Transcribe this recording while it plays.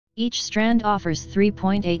Each strand offers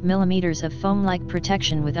 3.8 mm of foam-like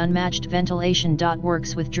protection with unmatched ventilation.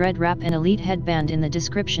 Works with dreadwrap and elite headband in the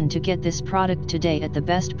description to get this product today at the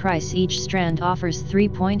best price. Each strand offers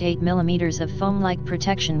 3.8 mm of foam-like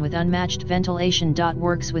protection with unmatched ventilation.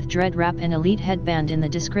 Works with dreadwrap and elite headband in the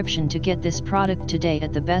description to get this product today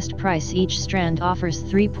at the best price. Each strand offers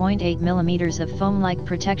 3.8 mm of foam-like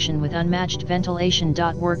protection with unmatched ventilation.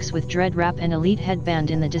 Works with dreadwrap and elite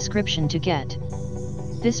headband in the description to get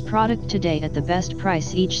this product today at the best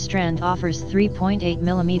price. Each strand offers 3.8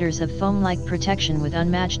 mm of foam-like protection with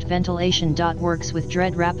unmatched ventilation. Works with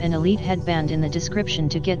dreadwrap and elite headband in the description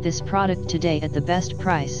to get this product today at the best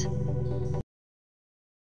price.